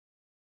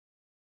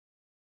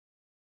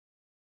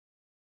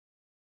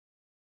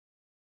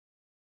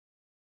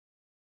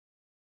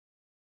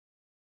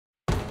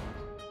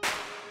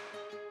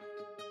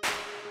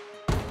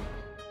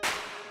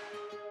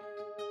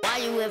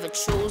ever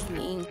chose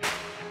me.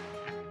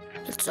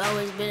 It's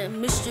always been a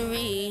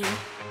mystery.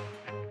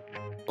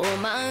 All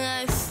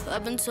my life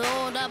I've been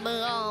told I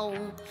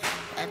belong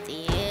at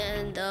the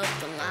end of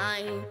the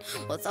line,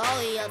 with all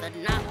the other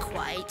not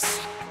quite,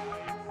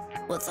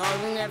 with all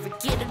who never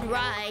get it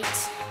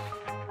right.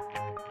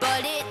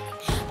 But it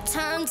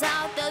turns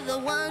out they're the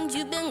ones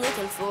you've been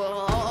looking for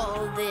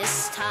all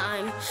this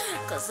time.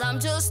 'Cause I'm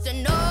just a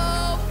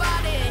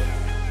nobody,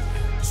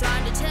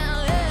 trying to tell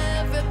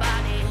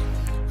everybody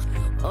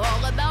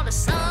all about a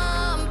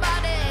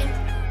somebody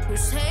who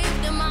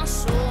saved my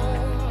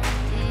soul.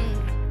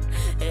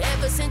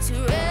 Ever since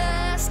you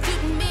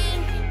rescued me,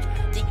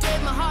 you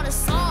gave my heart a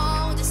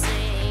song to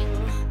sing,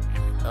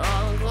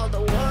 all for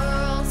the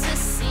world to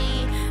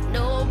see.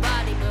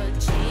 Nobody but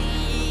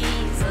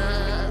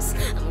Jesus.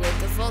 I'm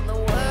looking for the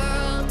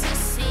world to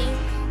see.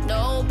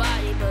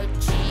 Nobody but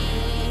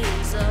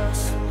Jesus.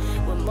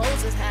 When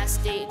Moses had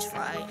stage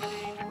fright,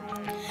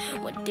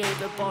 when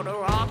David brought a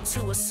rock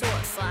to a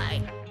sword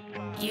fight,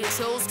 you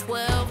chose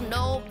 12,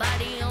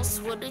 nobody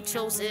else would have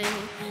chosen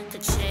to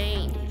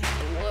change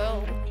the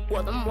world.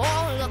 Well, the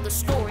moral of the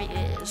story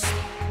is,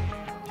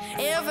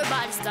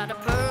 everybody's got a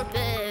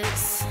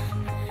purpose.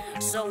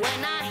 So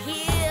when I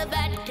hear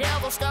that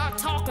devil start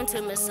talking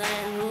to me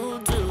saying, who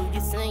do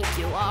you think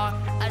you are?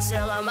 I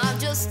tell him I'm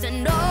just a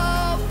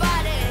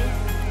nobody,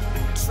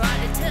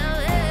 trying to tell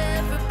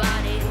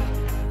everybody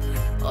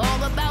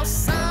all about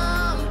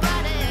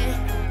somebody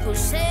who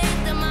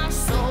saved my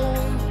soul.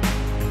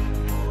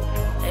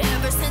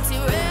 Ever since he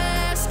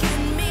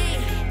rescued me,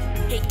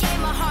 he gave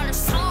my heart a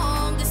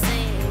song to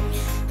sing.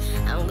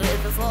 I'm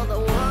living for the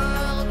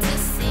world to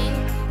see.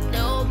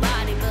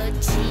 Nobody but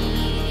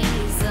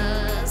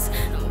Jesus.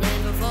 I'm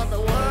living for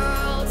the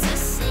world to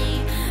see.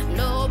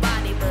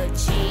 Nobody but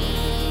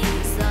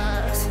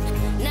Jesus.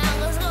 Now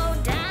let's go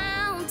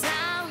down,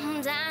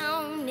 down,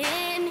 down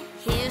in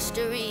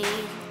history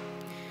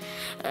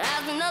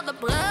as another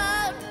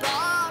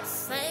blood-bought,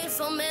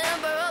 faithful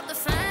member of the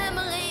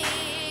family.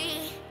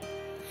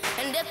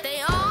 And if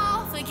they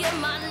all forget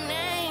my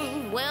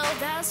name, well,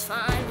 that's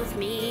fine with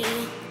me.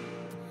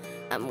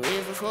 I'm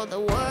living for the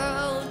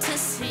world to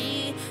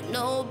see.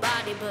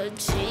 Nobody but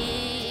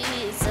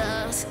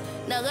Jesus.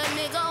 Now let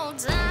me go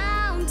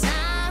down,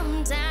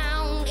 down,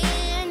 down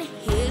in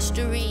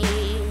history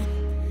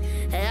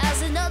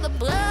as another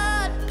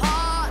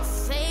blood-bought,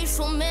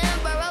 faithful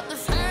member of the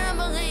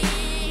family.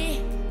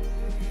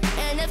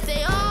 And if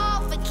they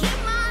all forget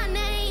my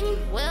name,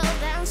 well,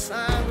 that's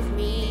fine with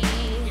me.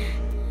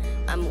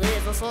 I'm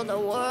living for the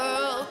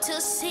world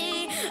to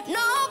see.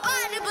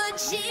 Nobody but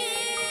Jesus.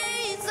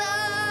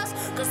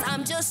 'Cause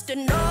I'm just a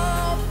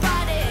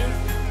nobody,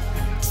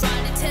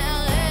 trying to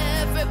tell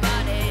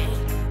everybody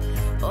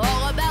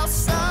all about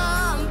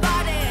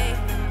somebody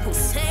who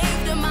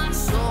saved my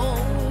soul.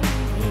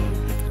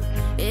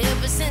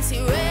 Ever since he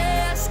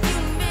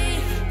rescued me,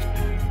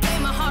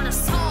 gave my heart a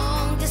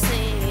song to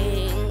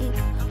sing.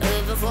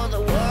 Living for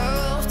the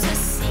world to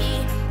see.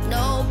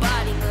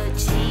 Nobody but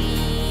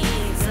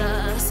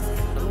Jesus.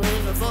 I'm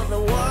living for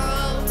the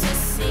world to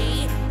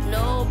see.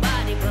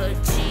 Nobody but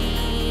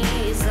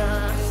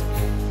Jesus.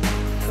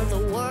 For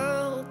the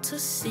world to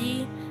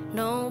see.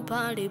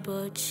 Nobody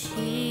but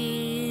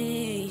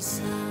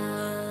Jesus.